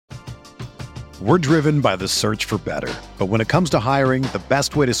We're driven by the search for better. But when it comes to hiring, the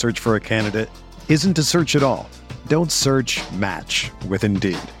best way to search for a candidate isn't to search at all. Don't search, match with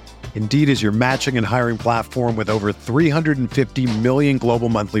Indeed. Indeed is your matching and hiring platform with over 350 million global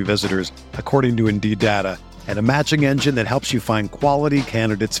monthly visitors, according to Indeed data, and a matching engine that helps you find quality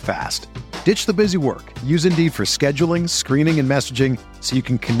candidates fast. Ditch the busy work. Use Indeed for scheduling, screening, and messaging so you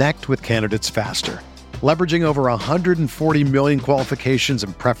can connect with candidates faster. Leveraging over 140 million qualifications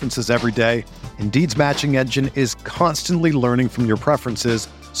and preferences every day, Indeed's matching engine is constantly learning from your preferences,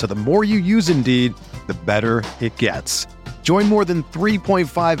 so the more you use Indeed, the better it gets. Join more than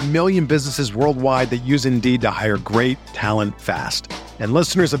 3.5 million businesses worldwide that use Indeed to hire great talent fast. And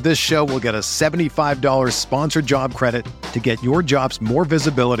listeners of this show will get a $75 sponsored job credit to get your jobs more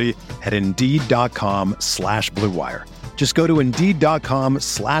visibility at Indeed.com/Blue Wire. Just go to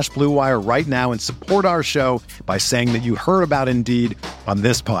Indeed.com/Blue Wire right now and support our show by saying that you heard about Indeed on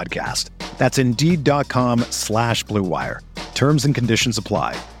this podcast. That's Indeed.com/Blue Wire. Terms and conditions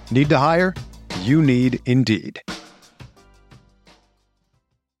apply. Need to hire? You need Indeed.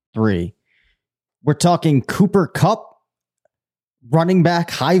 3. We're talking Cooper Kupp, running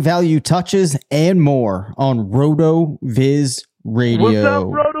back, high value touches, and more on RotoViz Radio. What's up,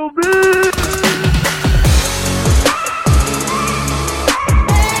 RotoViz?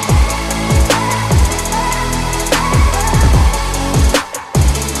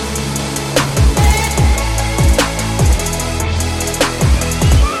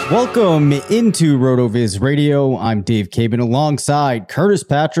 Welcome into RotoViz Radio. I'm Dave Cabin alongside Curtis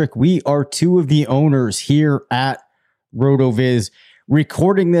Patrick. We are two of the owners here at RotoViz,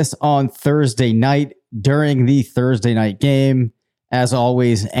 recording this on Thursday night during the Thursday night game. As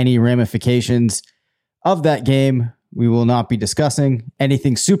always, any ramifications of that game we will not be discussing.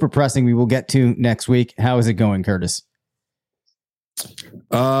 Anything super pressing we will get to next week. How is it going, Curtis?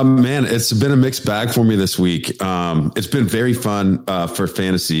 Man, it's been a mixed bag for me this week. It's been very fun for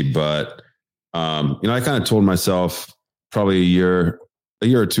fantasy, but I kind of told myself probably a year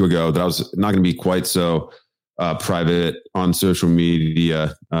or two ago that I was not going to be quite so private on social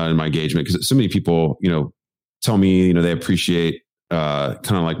media in my engagement, because so many people, tell me, they appreciate kind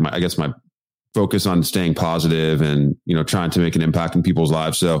of like my focus on staying positive and, trying to make an impact in people's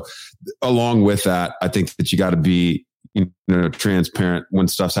lives. So along with that, I think that you got to be transparent when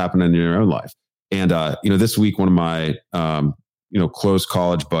stuff's happening in your own life. And, this week, one of my, close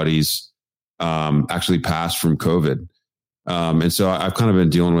college buddies, actually passed from COVID. And so I've kind of been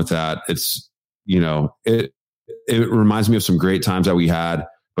dealing with that. It's, it reminds me of some great times that we had,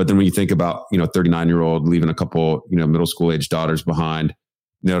 but then when you think about, 39-year-old leaving a couple, middle school age daughters behind,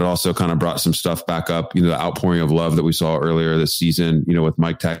 it also kind of brought some stuff back up, the outpouring of love that we saw earlier this season, with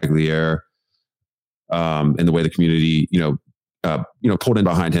Mike Tagliere. And the way the community, pulled in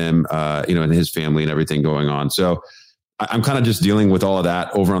behind him, and his family and everything going on. So I'm kind of just dealing with all of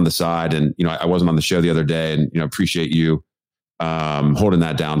that over on the side. And, I wasn't on the show the other day and, appreciate you holding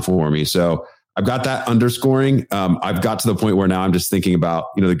that down for me. So I've got that underscoring. I've got to the point where now I'm just thinking about,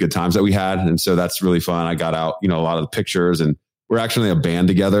 the good times that we had. And so that's really fun. I got out, a lot of the pictures, and we're actually a band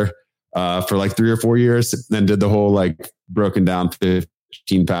together for like 3 or 4 years, and then did the whole broken down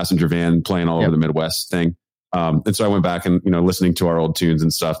 15-passenger van playing all over the Midwest thing. And so I went back and, listening to our old tunes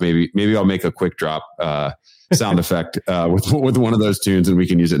and stuff. Maybe I'll make a quick drop sound effect with one of those tunes, and we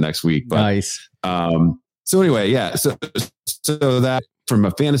can use it next week. But, nice. So anyway, yeah. So that from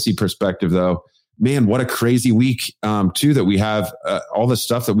a fantasy perspective, though, man, what a crazy week too, that we have all the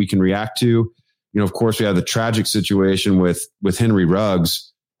stuff that we can react to. Of course, we have the tragic situation with Henry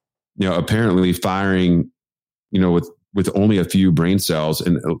Ruggs, apparently firing, with only a few brain cells,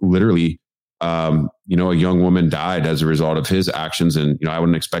 and literally, a young woman died as a result of his actions. And, I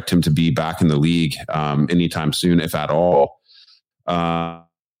wouldn't expect him to be back in the league anytime soon, if at all.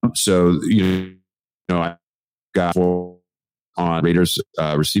 So, I got on Raiders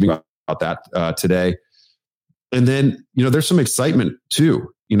receiving about that today. And then, there's some excitement too.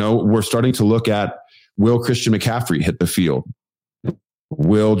 We're starting to look at, will Christian McCaffrey hit the field?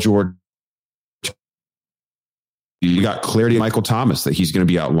 Will George? You got clarity, Michael Thomas, that he's going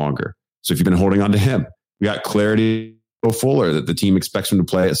to be out longer. So if you've been holding on to him, we got clarity, Will Fuller, that the team expects him to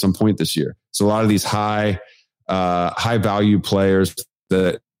play at some point this year. So a lot of these high value players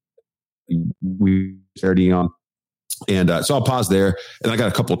that we clarity on. And so I'll pause there. And I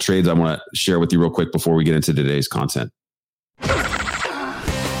got a couple of trades I want to share with you real quick before we get into today's content.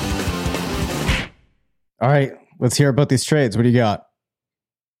 All right, let's hear about these trades. What do you got?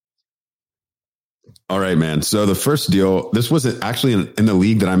 All right, man. So the first deal, this was actually in the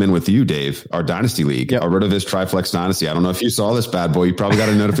league that I'm in with you, Dave, our Dynasty League, our RotoViz Triflex Dynasty. I don't know if you saw this bad boy. You probably got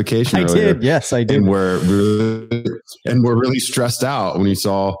a notification I earlier. did. Yes, I did. And we're really stressed out when you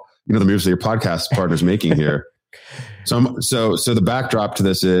saw, the moves that your podcast partner's making here. So the backdrop to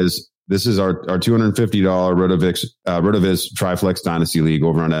this is our $250 RotoViz Triflex Dynasty League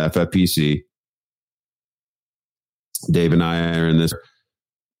over on FFPC. Dave and I are in this.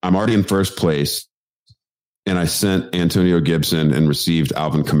 I'm already in first place, and I sent Antonio Gibson and received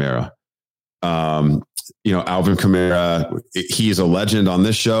Alvin Kamara. Alvin Kamara, he's a legend on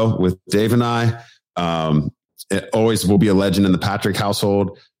this show with Dave and I. It always will be a legend in the Patrick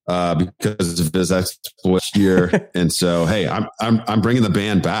household because of his exploit year. And so, hey, I'm bringing the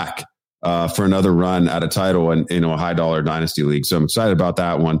band back for another run at a title and a high dollar dynasty league. So I'm excited about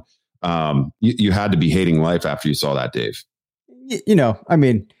that one. You had to be hating life after you saw that, Dave.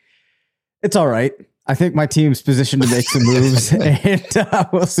 It's all right. I think my team's positioned to make some moves, and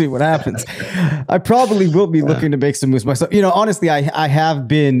we'll see what happens. I probably will be looking to make some moves myself. Honestly, I have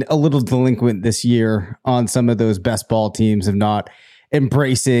been a little delinquent this year on some of those best ball teams of not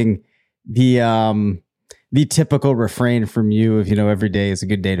embracing the typical refrain from you of, every day is a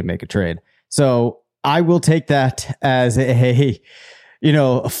good day to make a trade. So I will take that as a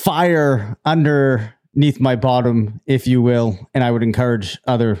fire underneath my bottom, if you will. And I would encourage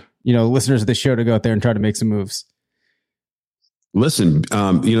other listeners of the show to go out there and try to make some moves. Listen,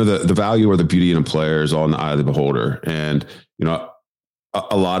 the value or the beauty in a player is all in the eye of the beholder. And,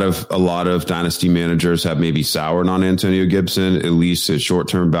 a lot of dynasty managers have maybe soured on Antonio Gibson. At least his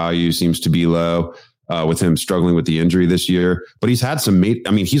short-term value seems to be low with him struggling with the injury this year. But he's had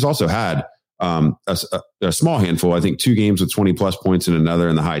he's also had a small handful, I think 2 games with 20 plus points and another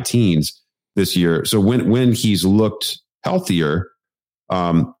in the high teens this year. So when he's looked healthier,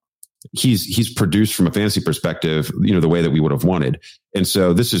 he's produced from a fantasy perspective, the way that we would have wanted. And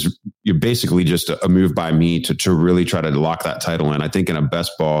so this is basically just a move by me to really try to lock that title in. I think in a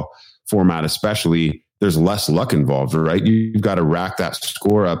best ball format, especially, there's less luck involved, right? You've got to rack that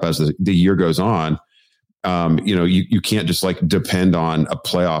score up as the year goes on. You can't just depend on a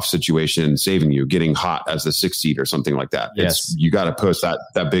playoff situation saving you, getting hot as the 6th seed or something like that. Yes. You got to post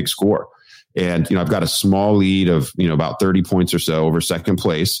that big score. And, I've got a small lead of, about 30 points or so over second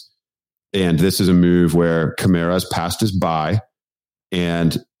place. And this is a move where Kamara has passed his bye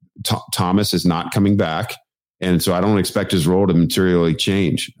and Thomas is not coming back. And so I don't expect his role to materially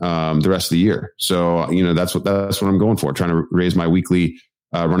change the rest of the year. So, that's what I'm going for, trying to raise my weekly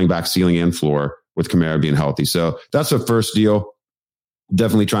running back ceiling and floor with Kamara being healthy. So that's the first deal.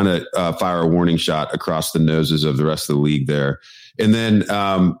 Definitely trying to fire a warning shot across the noses of the rest of the league there. And then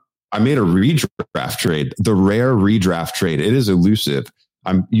I made a redraft trade, the rare redraft trade. It is elusive.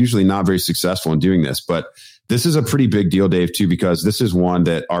 I'm usually not very successful in doing this, but this is a pretty big deal, Dave, too, because this is one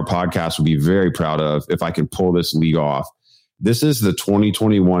that our podcast will be very proud of if I can pull this league off. This is the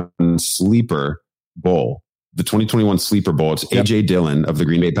 2021 Sleeper Bowl. The 2021 Sleeper Bowl. It's AJ Dillon of the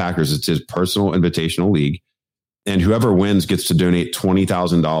Green Bay Packers. It's his personal invitational league. And whoever wins gets to donate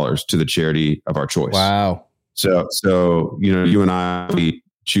 $20,000 to the charity of our choice. Wow. So you and I will be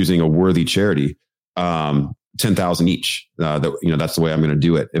choosing a worthy charity. 10,000 each. That's the way I'm going to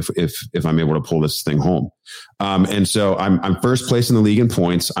do it if I'm able to pull this thing home. And so I'm first place in the league in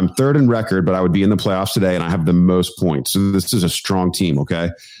points. I'm third in record, but I would be in the playoffs today, and I have the most points. So this is a strong team.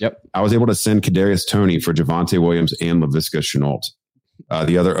 Okay. Yep. I was able to send Kadarius Toney for Javonte Williams and Laviska Shenault.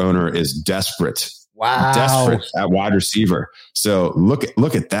 The other owner is desperate. Wow. Desperate at wide receiver. So look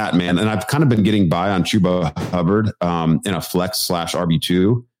at that, man. And I've kind of been getting by on Chuba Hubbard in a flex /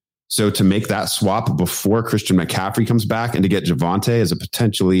 RB2. So to make that swap before Christian McCaffrey comes back and to get Javonte as a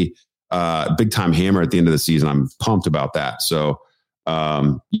potentially big time hammer at the end of the season, I'm pumped about that. So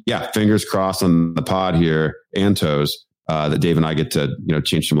fingers crossed on the pod here and toes that Dave and I get to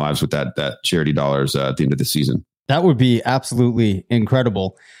change some lives with that charity dollars at the end of the season. That would be absolutely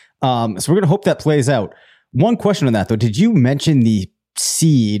incredible. So we're going to hope that plays out. One question on that though, did you mention the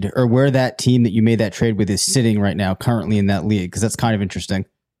seed or where that team that you made that trade with is sitting right now currently in that league? Because that's kind of interesting.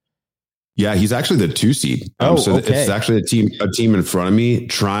 Yeah, he's actually the 2 seed. So it's actually a team in front of me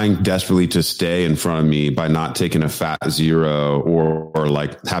trying desperately to stay in front of me by not taking a fat 0 or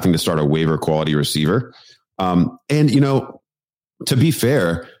having to start a waiver quality receiver. And to be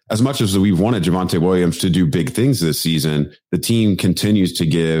fair, as much as we've wanted Javonte Williams to do big things this season, the team continues to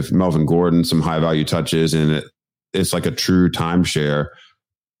give Melvin Gordon some high value touches, and it's like a true timeshare.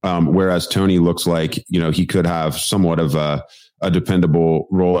 Whereas Toney looks like, he could have somewhat of a dependable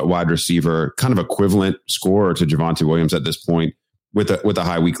role at wide receiver, kind of equivalent scorer to Javonte Williams at this point. with a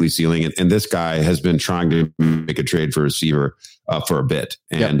high weekly ceiling. And this guy has been trying to make a trade for a receiver for a bit.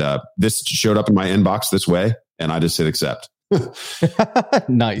 And this showed up in my inbox this way, and I just hit accept.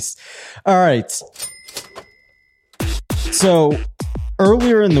 Nice. All right. So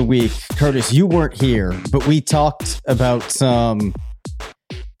earlier in the week, Curtis, you weren't here, but we talked about some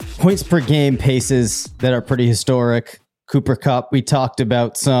points per game paces that are pretty historic. Cooper Kupp. We talked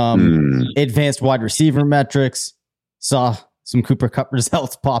about some advanced wide receiver metrics. Saw some Cooper Kupp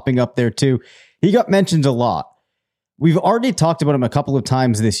results popping up there too. He got mentioned a lot. We've already talked about him a couple of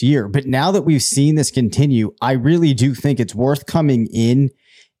times this year, but now that we've seen this continue, I really do think it's worth coming in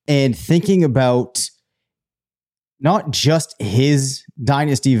and thinking about not just his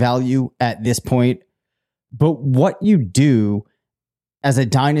dynasty value at this point, but what you do as a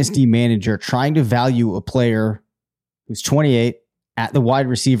dynasty manager trying to value a player who's 28 at the wide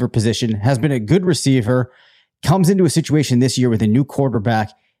receiver position, has been a good receiver, comes into a situation this year with a new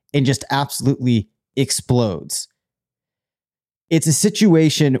quarterback and just absolutely explodes. It's a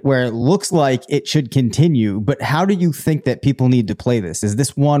situation where it looks like it should continue, but how do you think that people need to play this? Is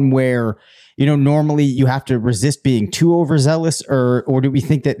this one where, normally you have to resist being too overzealous, or do we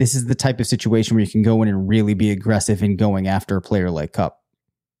think that this is the type of situation where you can go in and really be aggressive in going after a player like Kupp?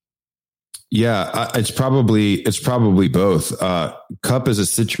 Yeah, it's probably both. Kupp is a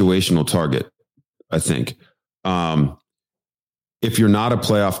situational target, I think. If you're not a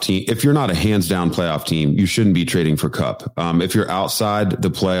playoff team, if you're not a hands down playoff team, you shouldn't be trading for Kupp. If you're outside the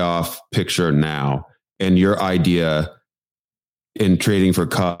playoff picture now, and your idea in trading for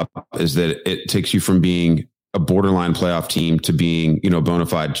Kupp is that it takes you from being a borderline playoff team to being, a bona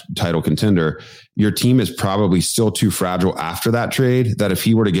fide title contender, your team is probably still too fragile after that trade, that if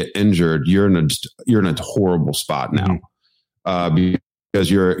he were to get injured, you're in a horrible spot now. Because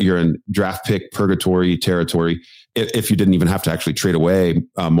you're in draft pick purgatory territory. If you didn't even have to actually trade away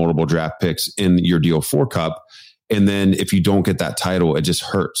multiple draft picks in your deal for Kupp. And then if you don't get that title, it just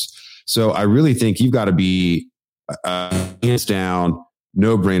hurts. So I really think you've got to be hands down,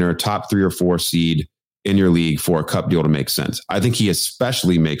 no brainer, top 3 or 4 seed in your league for a Kupp deal to make sense. I think he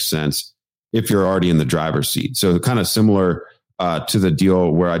especially makes sense if you're already in the driver's seat. So kind of similar to the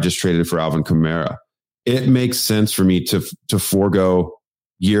deal where I just traded for Alvin Kamara. It makes sense for me to forego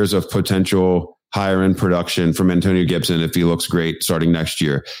years of potential higher end production from Antonio Gibson if he looks great starting next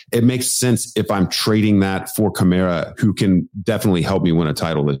year. It makes sense if I'm trading that for Kamara, who can definitely help me win a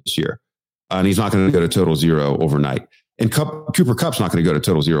title this year. And he's not going to go to total zero overnight. And Cooper Kupp's not going to go to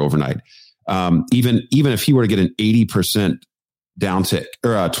total zero overnight. Even if he were to get an 80% downtick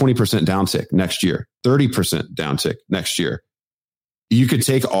or a 20% downtick next year, 30% downtick next year, you could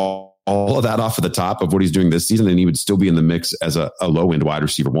take all of that off of the top of what he's doing this season, and he would still be in the mix as a low end wide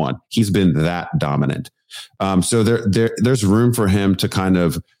receiver 1. He's been that dominant. So there's room for him to kind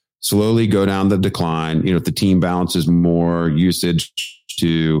of slowly go down the decline. If the team balances more usage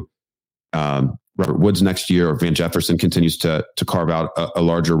to Robert Woods next year, or Van Jefferson continues to carve out a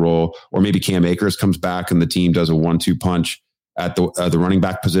larger role, or maybe Cam Akers comes back and the team does a 1-2 punch at the running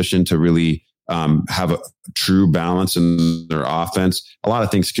back position to really have a true balance in their offense. A lot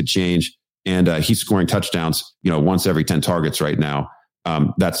of things could change. And he's scoring touchdowns, once every 10 targets right now.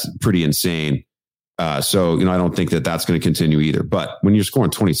 That's pretty insane. So, I don't think that that's going to continue either. But when you're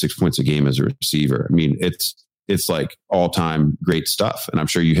scoring 26 points a game as a receiver, I mean, it's like all-time great stuff. And I'm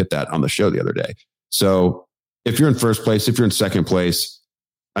sure you hit that on the show the other day. So if you're in first place, if you're in second place,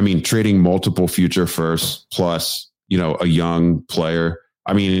 I mean, trading multiple future firsts plus, a young player.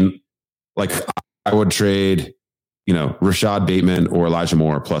 I mean, like I would trade, Rashad Bateman or Elijah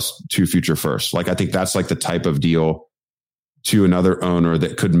Moore plus 2 future firsts. Like, I think that's like the type of deal to another owner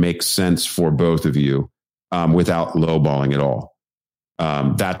that could make sense for both of you without lowballing at all.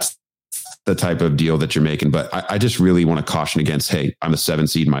 That's the type of deal that you're making. But I just really want to caution against, hey, I'm a 7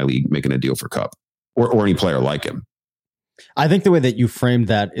 seed in my league making a deal for Kupp or any player like him. I think the way that you framed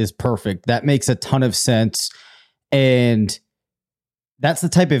that is perfect. That makes a ton of sense. And that's the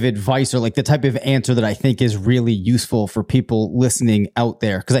type of advice or like the type of answer that I think is really useful for people listening out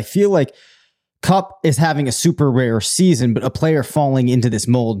there. Because I feel like Kupp is having a super rare season, but a player falling into this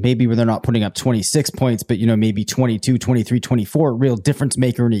mold, maybe where they're not putting up 26 points, but maybe 22, 23, 24, real difference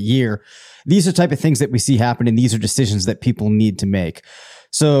maker in a year. These are the type of things that we see happen, and these are decisions that people need to make.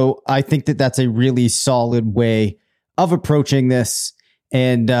 So I think that that's a really solid way of approaching this.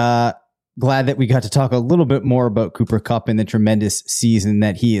 And glad that we got to talk a little bit more about Cooper Kupp and the tremendous season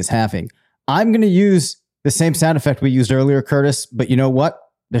that he is having. I'm going to use the same sound effect we used earlier, Curtis, but you know what?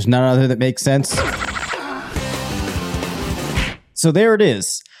 There's none other that makes sense. So there it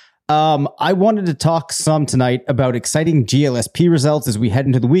is. I wanted to talk some tonight about exciting GLSP results as we head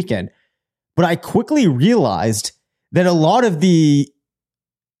into the weekend, but I quickly realized that a lot of the,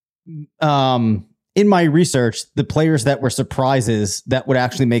 in my research, the players that were surprises that would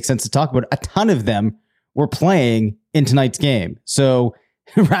actually make sense to talk about, a ton of them were playing in tonight's game. So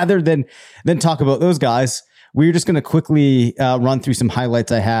rather than talk about those guys, we're just going to quickly run through some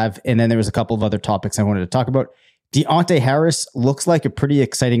highlights I have. And then there was a couple of other topics I wanted to talk about. Deontay Harris looks like a pretty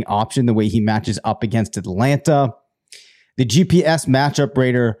exciting option the way he matches up against Atlanta. The GPS matchup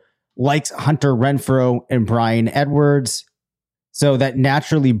rater likes Hunter Renfrow and Bryan Edwards. So that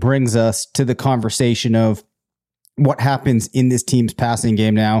naturally brings us to the conversation of what happens in this team's passing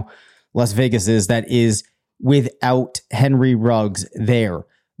game now. Las Vegas is without Henry Ruggs there.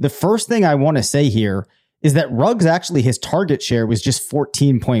 The first thing I want to say here is that Ruggs actually, his target share was just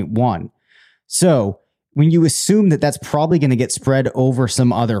 14.1. So when you assume that that's probably going to get spread over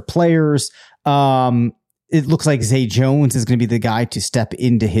some other players, it looks like Zay Jones is going to be the guy to step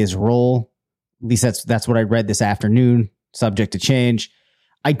into his role. At least that's what I read this afternoon, subject to change.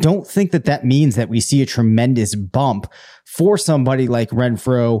 I don't think that means that we see a tremendous bump for somebody like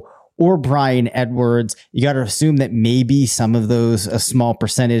Renfrow or Bryan Edwards. You got to assume that maybe some of those, a small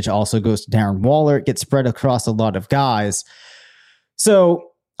percentage also goes to Darren Waller. It gets spread across a lot of guys. So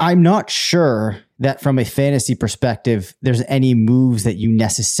I'm not sure that from a fantasy perspective, there's any moves that you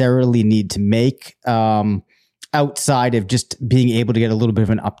necessarily need to make outside of just being able to get a little bit of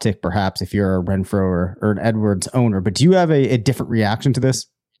an uptick, perhaps if you're a Renfrow or an Edwards owner. But do you have a different reaction to this?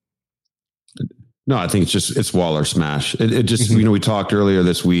 No, I think it's Waller smash. It just, we talked earlier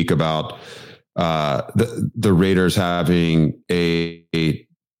this week about the Raiders having the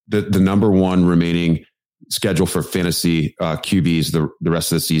number one remaining schedule for fantasy QBs the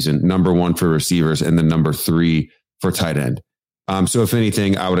rest of the season, number one for receivers, and then number 3 for tight end. So if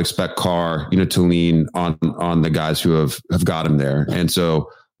anything, I would expect Carr, to lean on the guys who have got him there. And so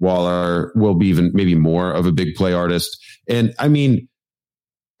Waller will be even maybe more of a big play artist. And I mean,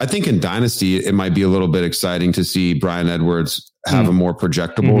 I think in Dynasty, it might be a little bit exciting to see Bryan Edwards have a more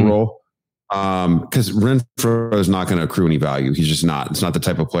projectable role. Because Renfrow is not going to accrue any value. He's just not. It's not the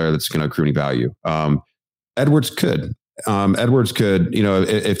type of player that's going to accrue any value. Edwards could.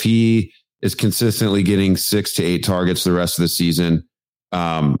 If he is consistently getting 6 to 8 targets the rest of the season,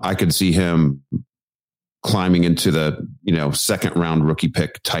 I could see him climbing into the, second round rookie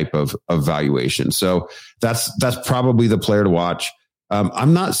pick type of valuation. So that's probably the player to watch.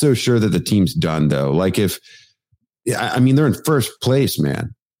 I'm not so sure that the team's done though. Like they're in first place,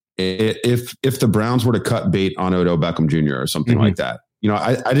 man. If the Browns were to cut bait on Odell Beckham Jr. or something like that,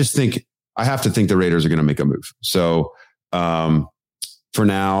 I just think I have to think the Raiders are going to make a move. So for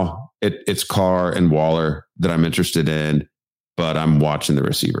now, it's Carr and Waller that I'm interested in, but I'm watching the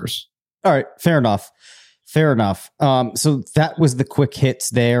receivers. All right. Fair enough. So that was the quick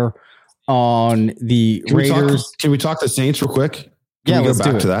hits there on the Raiders. Can we talk the Saints real quick? Can we let's go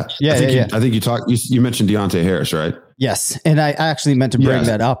back do it. to that? Yeah, I think you mentioned Deontay Harris, right? Yes. And I actually meant to bring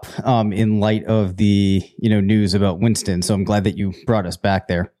that up in light of the, news about Winston. So I'm glad that you brought us back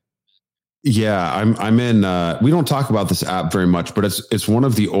there. Yeah, I'm in. We don't talk about this app very much, but it's one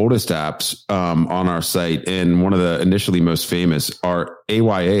of the oldest apps on our site and one of the initially most famous, our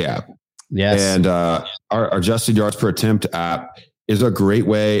AYA app. Yes. And our adjusted yards per attempt app is a great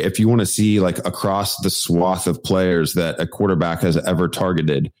way if you want to see like across the swath of players that a quarterback has ever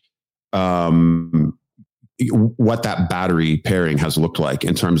targeted, what that battery pairing has looked like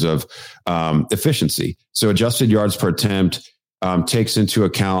in terms of efficiency. So adjusted yards per attempt takes into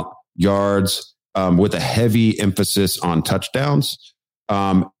account yards with a heavy emphasis on touchdowns,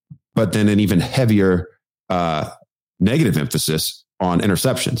 but then an even heavier negative emphasis on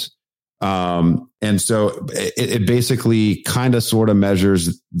interceptions. And so it basically kind of sort of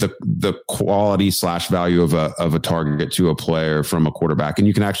measures the quality / value of a target to a player from a quarterback. And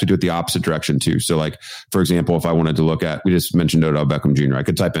you can actually do it the opposite direction too. So like, for example, if I wanted to look at, we just mentioned Odell Beckham Jr. I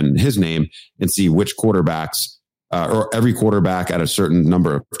could type in his name and see which quarterbacks or every quarterback at a certain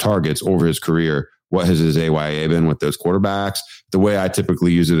number of targets over his career. What has his AYA been with those quarterbacks? The way I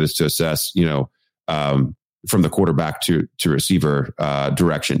typically use it is to assess, from the quarterback to receiver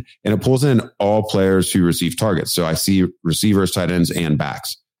direction. And it pulls in all players who receive targets. So I see receivers, tight ends, and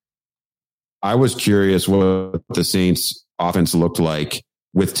backs. I was curious what the Saints offense looked like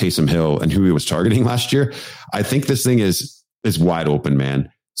with Taysom Hill and who he was targeting last year. I think this thing is wide open,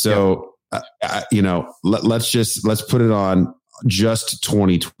 man. So, let's put it on just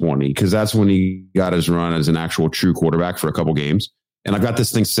 2020, because that's when he got his run as an actual true quarterback for a couple games. And I've got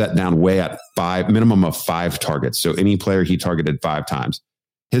this thing set down way at minimum of 5 targets. So any player he targeted 5 times.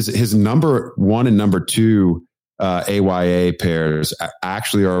 his number 1 and number 2 AYA pairs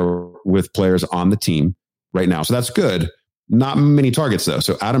actually are with players on the team right now. So that's good. Not many targets though.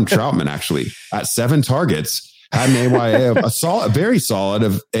 So Adam Troutman actually at 7 targets had an AYA of very solid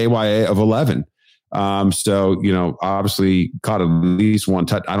of AYA of 11. So, obviously caught at least one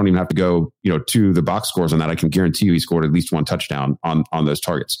touch. I don't even have to go, to the box scores on that. I can guarantee you he scored at least one touchdown on those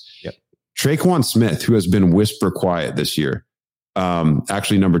targets. Yep. Traquan Smith, who has been whisper quiet this year,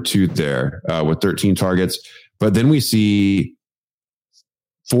 actually number 2 there with 13 targets. But then we see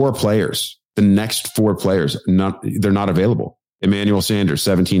 4 players, the next 4 players, they're not available. Emmanuel Sanders,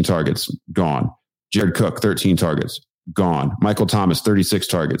 17 targets, gone. Jared Cook, 13 targets, gone. Michael Thomas, 36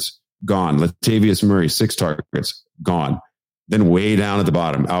 targets, gone. Latavius Murray, 6 targets, gone. Then way down at the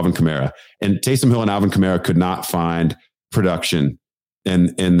bottom, Alvin Kamara. And Taysom Hill and Alvin Kamara could not find production in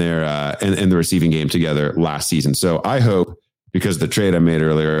the receiving game together last season. So I hope, because the trade I made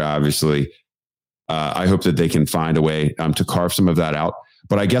earlier, obviously, I hope that they can find a way to carve some of that out.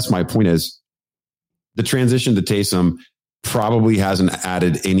 But I guess my point is the transition to Taysom probably hasn't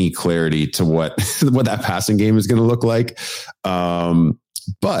added any clarity to what that passing game is going to look like.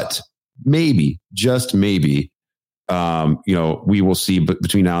 But maybe, just maybe, we will see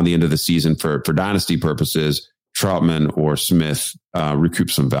between now and the end of the season for dynasty purposes, Troutman or Smith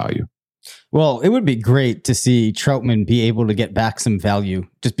recoup some value. Well, it would be great to see Troutman be able to get back some value,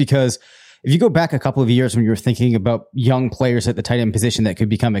 just because if you go back a couple of years when you were thinking about young players at the tight end position that could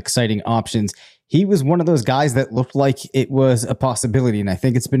become exciting options, he was one of those guys that looked like it was a possibility. And I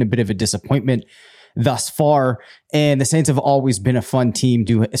think it's been a bit of a disappointment thus far. And the Saints have always been a fun team,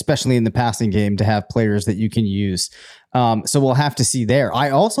 especially in the passing game, to have players that you can use. So we'll have to see there. I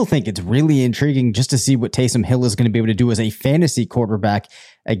also think it's really intriguing just to see what Taysom Hill is going to be able to do as a fantasy quarterback.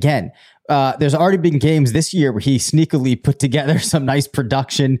 Again, there's already been games this year where he sneakily put together some nice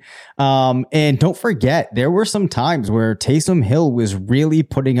production. And don't forget, there were some times where Taysom Hill was really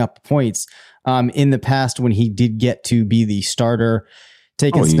putting up points in the past when he did get to be the starter,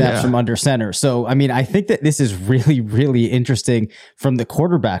 taking snaps from under center. So, I mean, I think that this is really, really interesting from the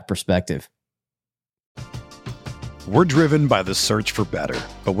quarterback perspective. We're driven by the search for better.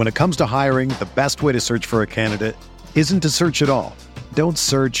 But when it comes to hiring, the best way to search for a candidate isn't to search at all. Don't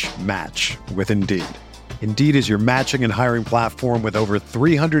search, match with Indeed. Indeed is your matching and hiring platform with over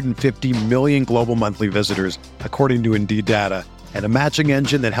 350 million global monthly visitors, according to Indeed data, and a matching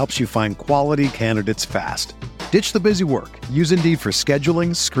engine that helps you find quality candidates fast. Ditch the busy work. Use Indeed for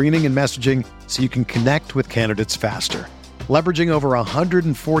scheduling, screening, and messaging so you can connect with candidates faster. Leveraging over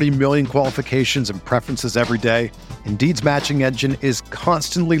 140 million qualifications and preferences every day, Indeed's matching engine is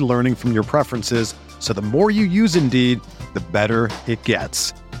constantly learning from your preferences, so the more you use Indeed, the better it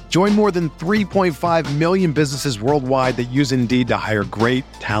gets. Join more than 3.5 million businesses worldwide that use Indeed to hire great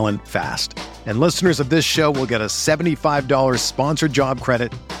talent fast. And listeners of this show will get a $75 sponsored job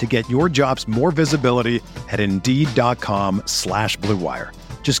credit to get your jobs more visibility at Indeed.com/Blue Wire.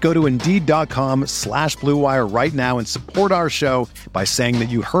 Just go to Indeed.com/Blue Wire right now and support our show by saying that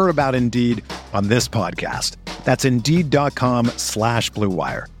you heard about Indeed on this podcast. That's Indeed.com/Blue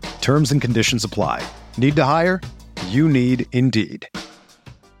Wire. Terms and conditions apply. Need to hire? You need Indeed.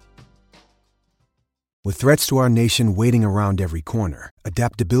 With threats to our nation waiting around every corner,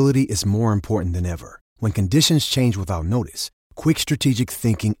 adaptability is more important than ever. When conditions change without notice, quick strategic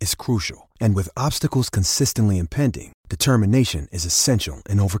thinking is crucial. And with obstacles consistently impending, determination is essential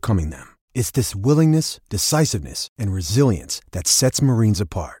in overcoming them. It's this willingness, decisiveness, and resilience that sets Marines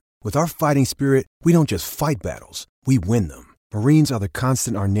apart. With our fighting spirit, we don't just fight battles, we win them. Marines are the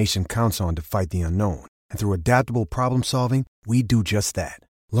constant our nation counts on to fight the unknown. And through adaptable problem solving, we do just that.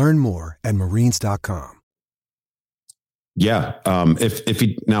 Learn more at Marines.com. Yeah. If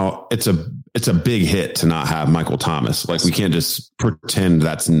he, now it's a big hit to not have Michael Thomas. Like, we can't just pretend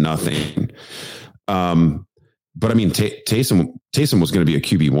that's nothing. But I mean, Taysom was going to be a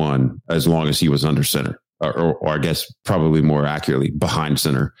QB1 as long as he was under center, or I guess probably more accurately behind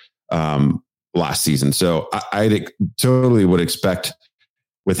center last season. So I totally would expect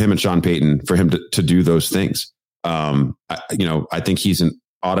with him and Sean Payton for him to do those things. I think he's an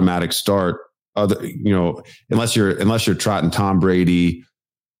automatic start. Unless you're trotting Tom Brady,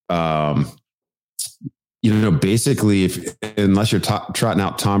 basically unless you're trotting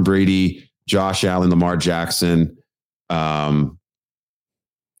out Tom Brady, Josh Allen, Lamar Jackson, Jalen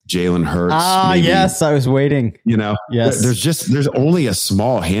Hurts. Yes, I was waiting. Yes. There's only a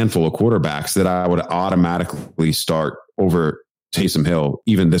small handful of quarterbacks that I would automatically start over Taysom Hill,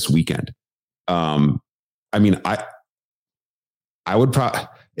 even this weekend. I would probably,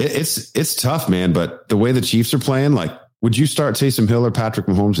 it's tough, man, but the way the Chiefs are playing, like, would you start Taysom Hill or Patrick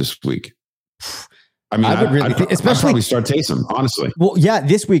Mahomes this week? I mean, I would really think, especially I'd probably start Taysom, honestly. Well, yeah,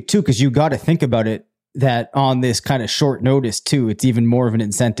 this week too, because you got to think about it that on this kind of short notice too, it's even more of an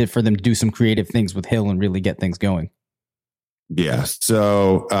incentive for them to do some creative things with Hill and really get things going. Yeah.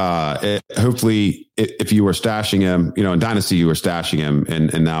 So hopefully, if you were stashing him, in Dynasty, you were stashing him,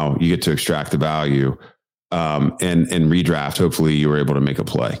 and now you get to extract the value. And redraft, hopefully, you were able to make a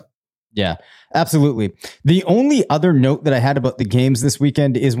play. Yeah, absolutely. The only other note that I had about the games this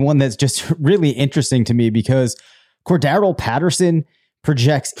weekend is one that's just really interesting to me because Cordarrelle Patterson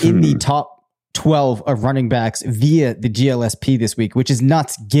projects in the top 12 of running backs via the GLSP this week, which is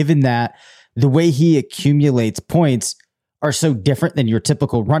nuts given that the way he accumulates points are so different than your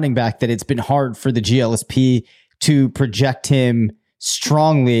typical running back that it's been hard for the GLSP to project him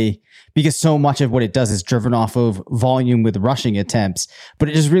strongly because so much of what it does is driven off of volume with rushing attempts. But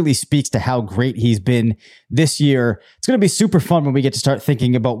it just really speaks to how great he's been this year. It's going to be super fun when we get to start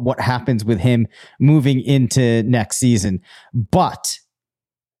thinking about what happens with him moving into next season. But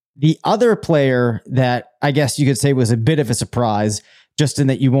the other player that I guess you could say was a bit of a surprise, just in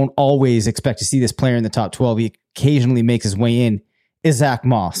that you won't always expect to see this player in the top 12. He occasionally makes his way in, is Zach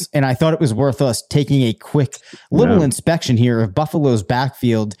Moss. And I thought it was worth us taking a quick little inspection here of Buffalo's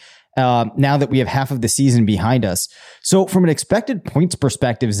backfield now that we have half of the season behind us. So from an expected points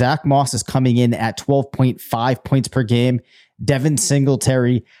perspective, Zach Moss is coming in at 12.5 points per game. Devin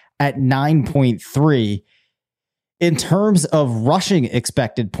Singletary at 9.3. In terms of rushing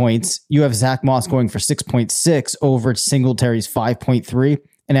expected points, you have Zach Moss going for 6.6 over Singletary's 5.3.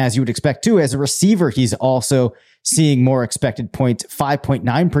 And as you would expect too, as a receiver, he's also seeing more expected points,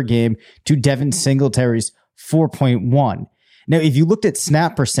 5.9 per game to Devin Singletary's 4.1. Now, if you looked at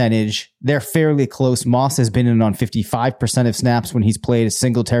snap percentage, they're fairly close. Moss has been in on 55% of snaps when he's played.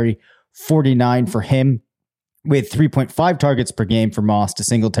 Singletary, 49 for him, with 3.5 targets per game for Moss to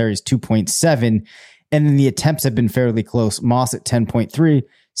Singletary's 2.7. And then the attempts have been fairly close. Moss at 10.3,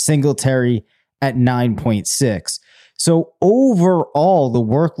 Singletary at 9.6. So overall, the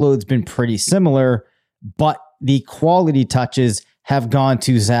workload's been pretty similar, but the quality touches have gone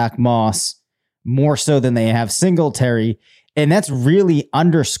to Zach Moss more so than they have Singletary. And that's really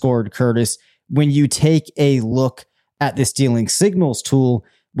underscored, Curtis, when you take a look at the Stealing Signals tool,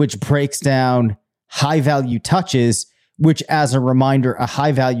 which breaks down high-value touches, which, as a reminder, a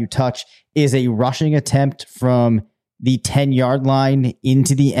high-value touch is a rushing attempt from the 10-yard line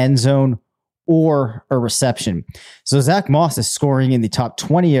into the end zone or a reception. So Zach Moss is scoring in the top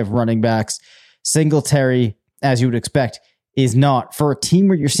 20 of running backs. Singletary, as you would expect, is not. For a team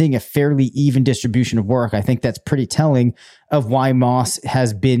where you're seeing a fairly even distribution of work, I think that's pretty telling of why Moss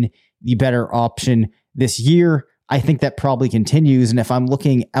has been the better option this year. I think that probably continues. And if I'm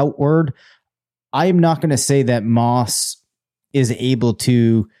looking outward, I am not going to say that Moss is able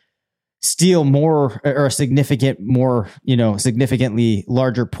to steal more or a significantly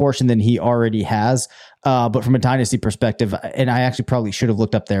larger portion than he already has. But from a dynasty perspective, and I actually probably should have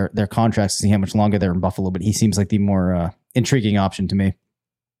looked up their contracts to see how much longer they're in Buffalo, but he seems like the more intriguing option to me.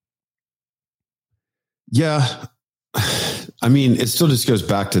 Yeah. I mean, it still just goes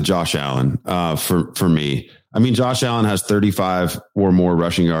back to Josh Allen for me. I mean, Josh Allen has 35 or more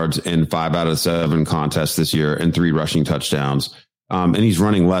rushing yards in 5 out of 7 contests this year and 3 rushing touchdowns. And he's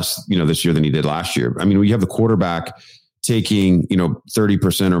running less, this year than he did last year. I mean, when you have the quarterback taking,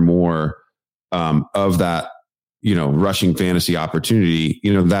 30% or more of that, rushing fantasy opportunity,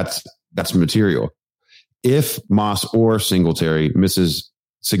 that's material. If Moss or Singletary misses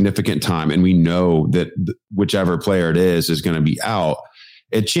significant time, and we know that whichever player it is going to be out,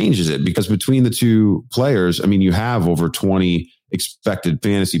 it changes it, because between the two players, I mean, you have over 20 expected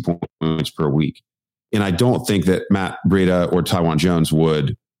fantasy points per week. And I don't think that Matt Breida or Tywan Jones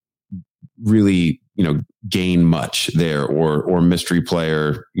would really, gain much there, or mystery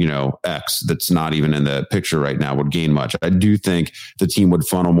player, X that's not even in the picture right now would gain much. I do think the team would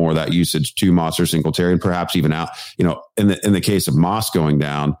funnel more of that usage to Moss or Singletary, and perhaps even out, in the case of Moss going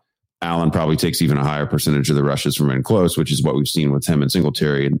down, Allen probably takes even a higher percentage of the rushes from in close, which is what we've seen with him and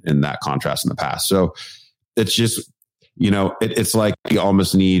Singletary in that contrast in the past. So it's just, it's like you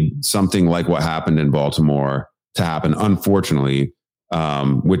almost need something like what happened in Baltimore to happen, unfortunately,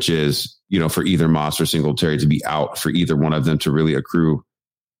 which is, for either Moss or Singletary to be out, for either one of them to really accrue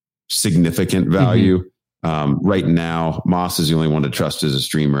significant value. Mm-hmm. Right now, Moss is the only one to trust as a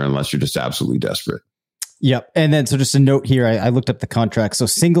streamer, unless you're just absolutely desperate. Yep. And then, so just a note here, I looked up the contract. So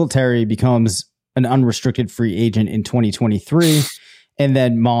Singletary becomes an unrestricted free agent in 2023, and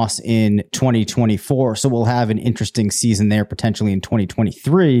then Moss in 2024. So we'll have an interesting season there potentially in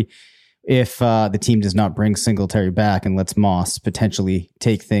 2023, if the team does not bring Singletary back and lets Moss potentially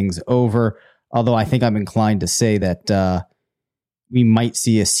take things over. Although I think I'm inclined to say that we might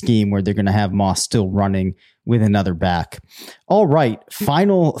see a scheme where they're going to have Moss still running with another back. All right.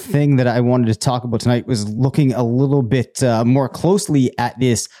 Final thing that I wanted to talk about tonight was looking a little bit more closely at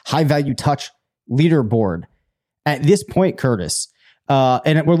this high value touch leaderboard. At this point, Curtis,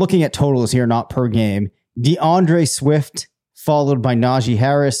 and we're looking at totals here, not per game. DeAndre Swift, followed by Najee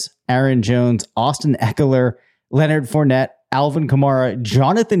Harris, Aaron Jones, Austin Eckler, Leonard Fournette, Alvin Kamara,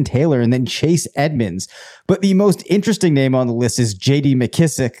 Jonathan Taylor, and then Chase Edmonds. But the most interesting name on the list is J.D.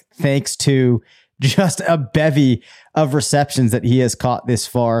 McKissic, thanks to just a bevy of receptions that he has caught this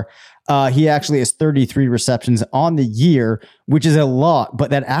far. He actually has 33 receptions on the year, which is a lot,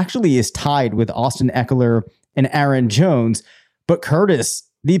 but that actually is tied with Austin Eckler and Aaron Jones. But Curtis,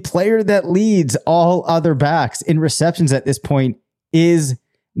 the player that leads all other backs in receptions at this point is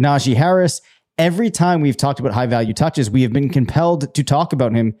Najee Harris. Every time we've talked about high value touches, we have been compelled to talk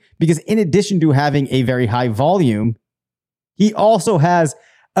about him because in addition to having a very high volume, he also has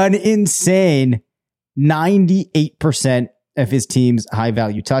an insane 98% of his team's high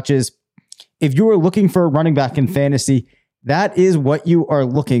value touches. If you are looking for a running back in fantasy, that is what you are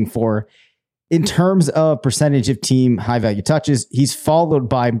looking for. In terms of percentage of team high value touches, he's followed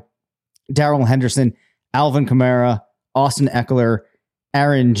by Darrell Henderson, Alvin Kamara, Austin Eckler,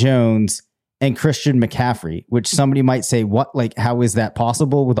 Aaron Jones, and Christian McCaffrey, which somebody might say, what, like, how is that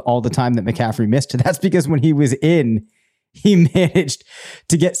possible with all the time that McCaffrey missed? That's because when he was in, he managed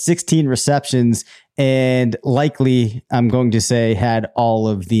to get 16 receptions and likely, I'm going to say, had all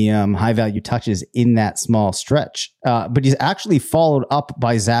of the high value touches in that small stretch. But he's actually followed up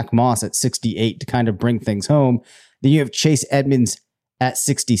by Zach Moss at 68 to kind of bring things home. Then you have Chase Edmonds at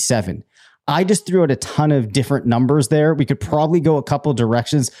 67. I just threw out a ton of different numbers there. We could probably go a couple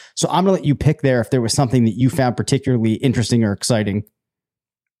directions. So I'm going to let you pick there if there was something that you found particularly interesting or exciting.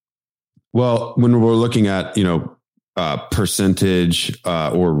 Well, when we're looking at, percentage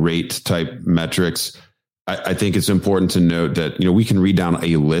or rate type metrics, I think it's important to note that, we can read down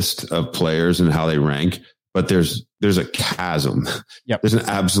a list of players and how they rank, but there's a chasm. Yep. There's an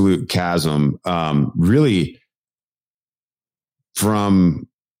absolute chasm, really from,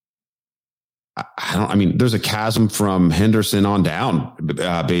 there's a chasm from Henderson on down,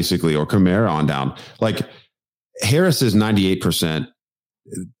 basically, or Kamara on down. Like Harris is 98%.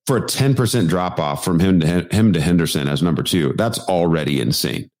 For a 10% drop off from him to Henderson as number 2. That's already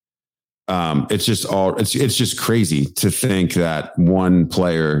insane. It's just crazy to think that one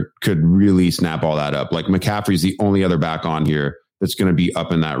player could really snap all that up. Like McCaffrey's the only other back on here that's going to be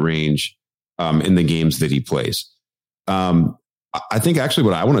up in that range in the games that he plays. I think actually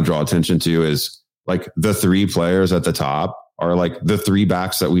what I want to draw attention to is like the 3 players at the top are like the 3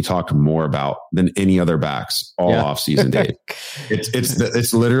 backs that we talk more about than any other backs all off season day.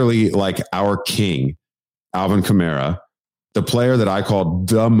 It's literally like our king, Alvin Kamara, the player that I call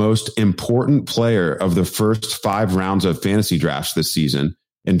the most important player of the first 5 rounds of fantasy drafts this season,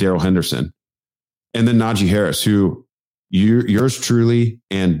 and Darrell Henderson, and then Najee Harris, who yours truly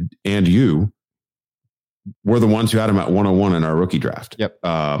and you were the ones who had him at 101 in our rookie draft. Yep.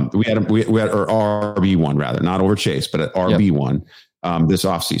 We had or RB1 rather, not over Chase, but at RB1 this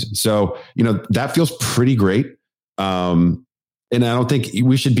offseason. So, that feels pretty great. And I don't think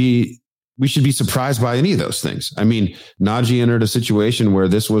we should be surprised by any of those things. I mean, Najee entered a situation where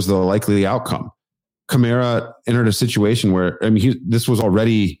this was the likely outcome. Kamara entered a situation where, this was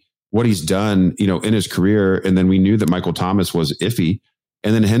already what he's done, in his career. And then we knew that Michael Thomas was iffy.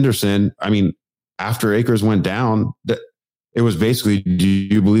 And then Henderson, after Akers went down, that it was basically, do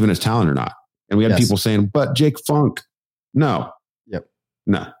you believe in his talent or not? And we had people saying, but Jake Funk, no. Yep.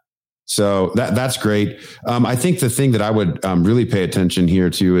 No. So that's great. I think the thing that I would really pay attention here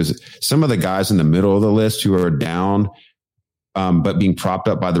to is some of the guys in the middle of the list who are down, but being propped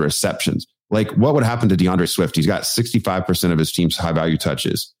up by the receptions. Like what would happen to DeAndre Swift? He's got 65% of his team's high value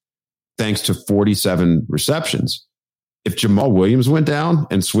touches, thanks to 47 receptions. If Jamal Williams went down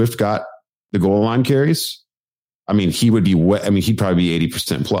and Swift got the goal line carries, he would be he'd probably be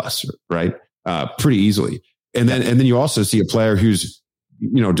 80% plus, right? Pretty easily. And then you also see a player who's,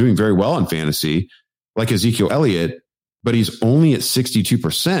 doing very well in fantasy, like Ezekiel Elliott, but he's only at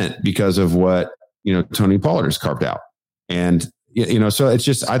 62% because of what, Tony Pollard has carved out. And, so it's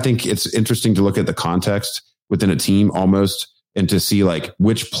just, I think it's interesting to look at the context within a team almost, and to see like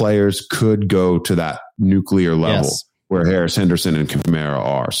which players could go to that nuclear level. Yes. Where Harris, Henderson, and Kamara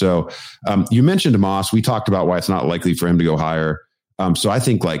are. So you mentioned Moss. We talked about why it's not likely for him to go higher. So I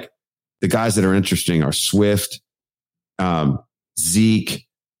think like the guys that are interesting are Swift, Zeke,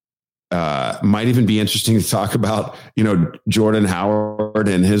 Might even be interesting to talk about, Jordan Howard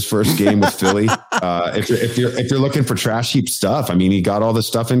in his first game with Philly. If you're looking for trash heap stuff, I mean, he got all the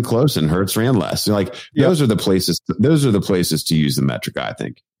stuff in close and Hurts ran less. Those are the places. Those are the places to use the metric, I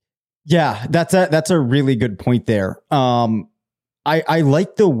think. Yeah, that's a really good point there. I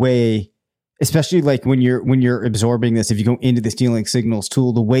like the way, especially like when you're absorbing this, if you go into the Stealing Signals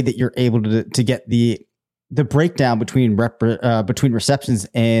tool, the way that you're able to get the breakdown between receptions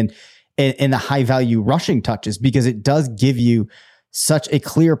and the high value rushing touches, because it does give you such a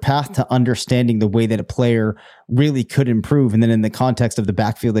clear path to understanding the way that a player really could improve. And then in the context of the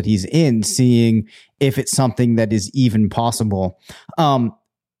backfield that he's in, seeing if it's something that is even possible.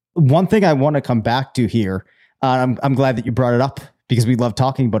 One thing I want to come back to here, I'm glad that you brought it up because we love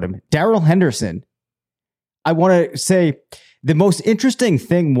talking about him. Darrell Henderson. I want to say the most interesting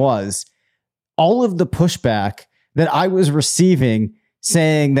thing was all of the pushback that I was receiving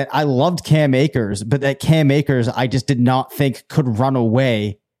saying that I loved Cam Akers, but that Cam Akers I just did not think could run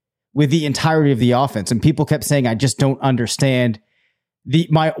away with the entirety of the offense. And people kept saying, I just don't understand.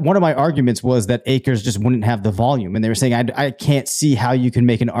 One of my arguments was that Akers just wouldn't have the volume. And they were saying, I can't see how you can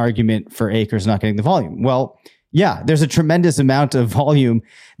make an argument for Akers not getting the volume. Well, yeah, there's a tremendous amount of volume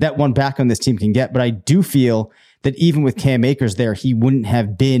that one back on this team can get. But I do feel that even with Cam Akers there, he wouldn't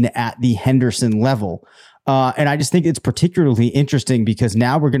have been at the Henderson level. And I just think it's particularly interesting because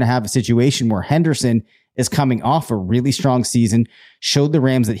now we're going to have a situation where Henderson is coming off a really strong season, showed the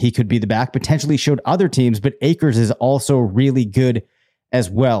Rams that he could be the back, potentially showed other teams, but Akers is also really good as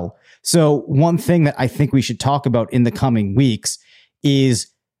well. So one thing that I think we should talk about in the coming weeks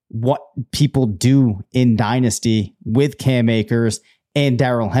is what people do in Dynasty with Cam Akers and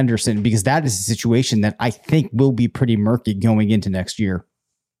Darrell Henderson, because that is a situation that I think will be pretty murky going into next year.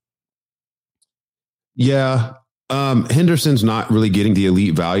 Yeah. Henderson's not really getting the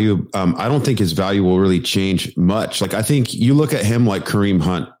elite value. I don't think his value will really change much. Like, I think you look at him like Kareem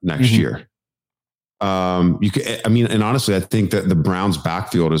Hunt next year. And honestly, I think that the Browns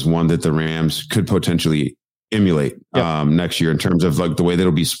backfield is one that the Rams could potentially emulate next year in terms of like the way that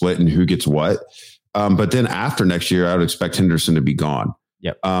it'll be split and who gets what. But then after next year, I would expect Henderson to be gone.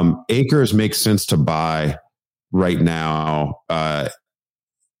 Yep. Akers makes sense to buy right now.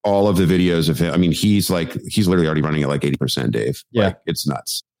 All of the videos of him. I mean, he's literally already running at like 80%, Dave. Yeah. Like, it's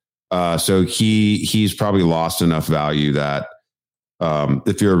nuts. So he's probably lost enough value that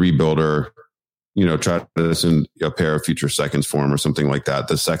if you're a rebuilder, try to send a pair of future seconds for him or something like that.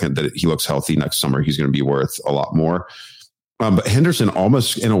 The second that he looks healthy next summer, he's going to be worth a lot more. But Henderson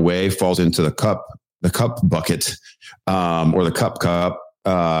almost in a way falls into the cup bucket, or the cup,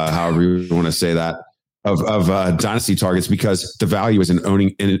 however you want to say that, of dynasty targets, because the value is in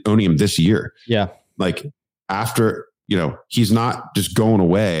owning him this year. Yeah. Like after, he's not just going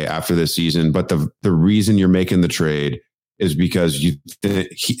away after this season, but the reason you're making the trade is because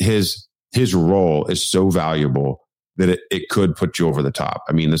his role is so valuable that it could put you over the top.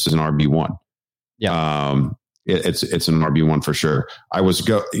 I mean, this is an RB1. Yeah. It's an RB1 for sure. I was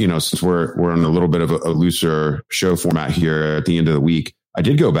since we're on a little bit of a looser show format here at the end of the week, I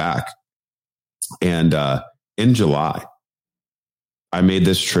did go back and in July, I made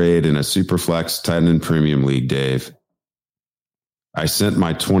this trade in a Superflex tight end premium league, Dave. I sent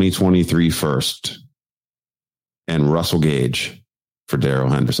my 2023 first and Russell Gage for Darrell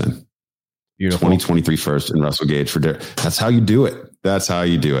Henderson. Beautiful. 2023 first and Russell Gage for Darrell. That's how you do it. That's how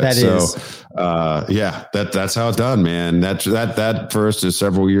you do it. That's how it's done, man. That first is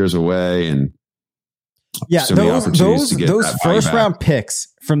several years away, and so those first round picks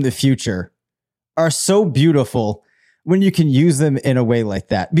from the future are so beautiful when you can use them in a way like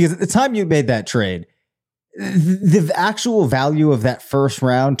that. Because at the time you made that trade, the actual value of that first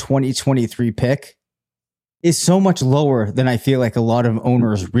round 2023 pick is so much lower than I feel like a lot of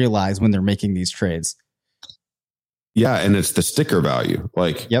owners realize when they're making these trades. Yeah. And it's the sticker value.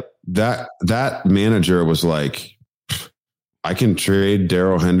 Like, that manager was like, I can trade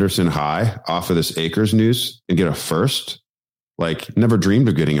Darrell Henderson high off of this Akers news and get a first. Like, never dreamed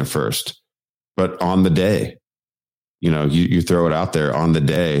of getting a first, but on the day, you throw it out there on the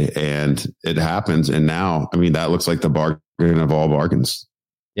day and it happens. And now, I mean, that looks like the bargain of all bargains.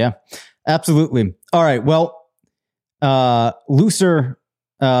 Yeah, absolutely. All right. Well, looser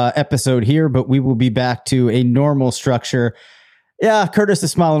episode here, but we will be back to a normal structure. Yeah, Curtis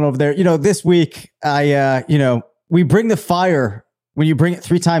is smiling over there. This week, we bring the fire. When you bring it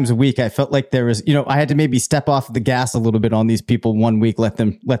 3 times a week, I felt like there was, I had to maybe step off the gas a little bit on these people 1 week, let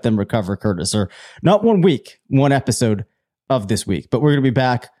them recover, Curtis, or not 1 week, 1 episode of this week. But we're going to be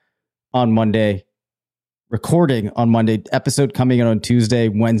back on Monday recording on Monday, episode coming out on Tuesday,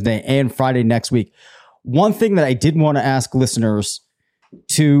 Wednesday, and Friday next week. One thing that I did want to ask listeners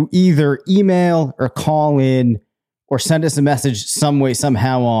to either email or call in or send us a message some way,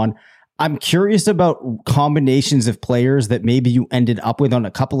 somehow on. I'm curious about combinations of players that maybe you ended up with on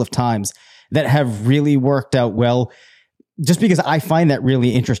a couple of times that have really worked out well, just because I find that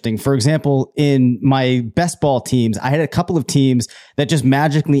really interesting. For example, in my best ball teams, I had a couple of teams that just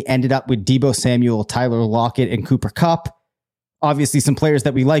magically ended up with Deebo Samuel, Tyler Lockett, and Cooper Kupp. Obviously some players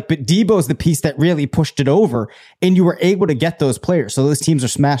that we like, but Deebo's the piece that really pushed it over, and you were able to get those players. So those teams are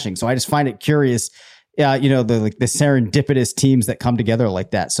smashing. So I just find it curious, the serendipitous teams that come together like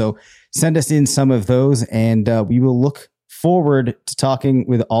that. So send us in some of those, and we will look forward to talking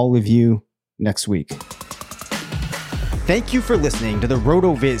with all of you next week. Thank you for listening to the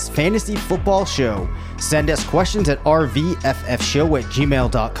RotoViz Fantasy Football Show. Send us questions at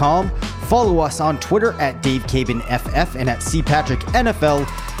rvffshow@gmail.com. Follow us on Twitter at DaveCabinFF and at CPatrickNFL.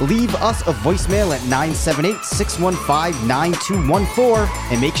 Leave us a voicemail at 978-615-9214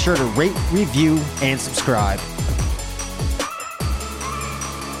 and make sure to rate, review, and subscribe.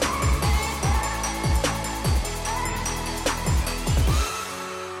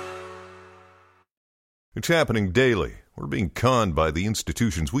 It's happening daily. We're being conned by the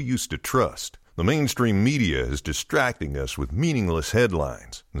institutions we used to trust. The mainstream media is distracting us with meaningless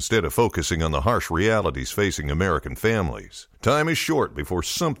headlines instead of focusing on the harsh realities facing American families. Time is short before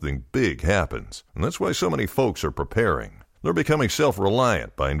something big happens, and that's why so many folks are preparing. They're becoming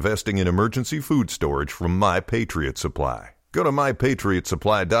self-reliant by investing in emergency food storage from My Patriot Supply. Go to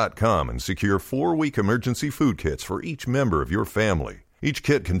MyPatriotSupply.com and secure 4-week emergency food kits for each member of your family. Each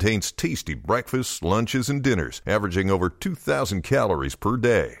kit contains tasty breakfasts, lunches, and dinners, averaging over 2,000 calories per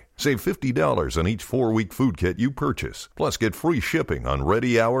day. Save $50 on each 4-week food kit you purchase. Plus, get free shipping on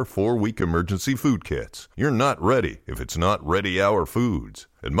Ready Hour 4-week emergency food kits. You're not ready if it's not Ready Hour Foods.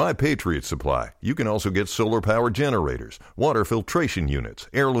 At My Patriot Supply, you can also get solar power generators, water filtration units,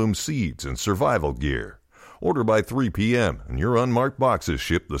 heirloom seeds, and survival gear. Order by 3 p.m. and your unmarked boxes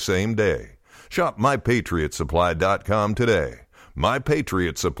ship the same day. Shop MyPatriotSupply.com today.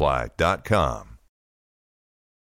 MyPatriotSupply.com.